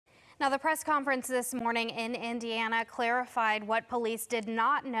Now, the press conference this morning in Indiana clarified what police did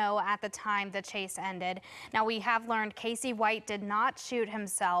not know at the time the chase ended. Now, we have learned Casey White did not shoot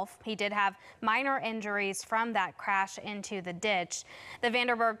himself. He did have minor injuries from that crash into the ditch. The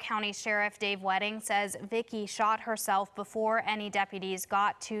Vanderburgh County Sheriff Dave Wedding says Vicky shot herself before any deputies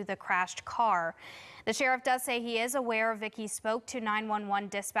got to the crashed car. The sheriff does say he is aware Vicky spoke to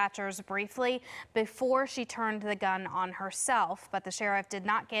 911 dispatchers briefly before she turned the gun on herself, but the sheriff did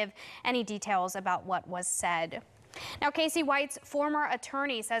not give any details about what was said. Now, Casey White's former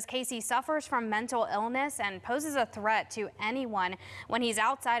attorney says Casey suffers from mental illness and poses a threat to anyone when he's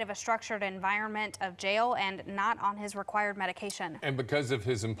outside of a structured environment of jail and not on his required medication. And because of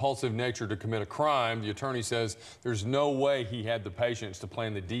his impulsive nature to commit a crime, the attorney says there's no way he had the patience to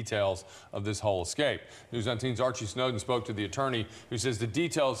plan the details of this whole escape. News 19's Archie Snowden spoke to the attorney, who says the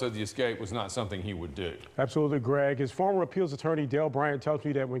details of the escape was not something he would do. Absolutely, Greg. His former appeals attorney, Dale Bryant, tells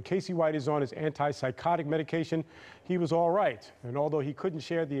me that when Casey White is on his antipsychotic medication, he was all right. And although he couldn't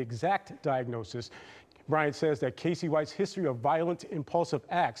share the exact diagnosis, Bryant says that Casey White's history of violent, impulsive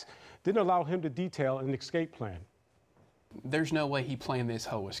acts didn't allow him to detail an escape plan. There's no way he planned this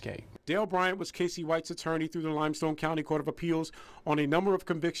whole escape. Dale Bryant was Casey White's attorney through the Limestone County Court of Appeals on a number of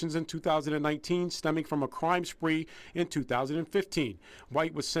convictions in 2019 stemming from a crime spree in 2015.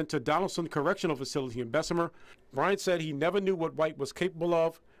 White was sent to Donaldson Correctional Facility in Bessemer. Bryant said he never knew what White was capable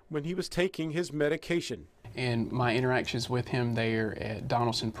of when he was taking his medication. And my interactions with him there at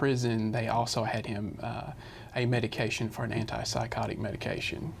Donaldson Prison, they also had him a medication for an antipsychotic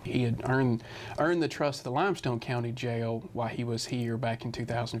medication. He had earned the trust of the Limestone County Jail while he was here back in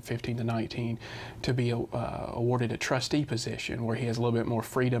 2015 to 19 to be awarded a trustee position where he has a little bit more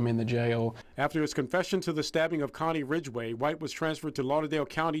freedom in the jail. After his confession to the stabbing of Connie Ridgway, White was transferred to Lauderdale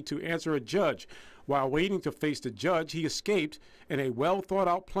County to answer a judge. While waiting to face the judge, he escaped in a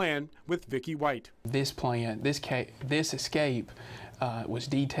well-thought-out plan with Vicky White. This plan, this escape was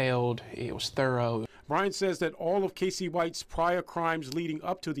detailed, it was thorough. Bryant says that all of Casey White's prior crimes leading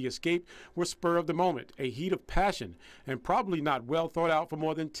up to the escape were spur of the moment, a heat of passion, and probably not well thought out for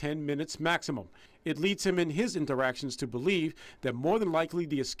more than 10 minutes maximum. It leads him in his interactions to believe that more than likely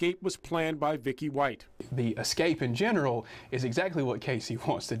the escape was planned by Vicky White. The escape in general is exactly what Casey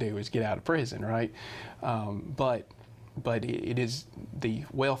wants to do, is get out of prison, right? But it is the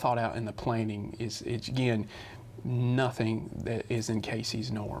well thought out and the planning it's again nothing that is in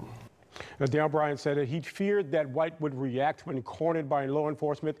Casey's norm. Now, Dale Bryant said that he feared that White would react when cornered by law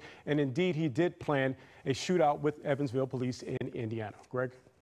enforcement, and indeed he did plan a shootout with Evansville police in Indiana. Greg?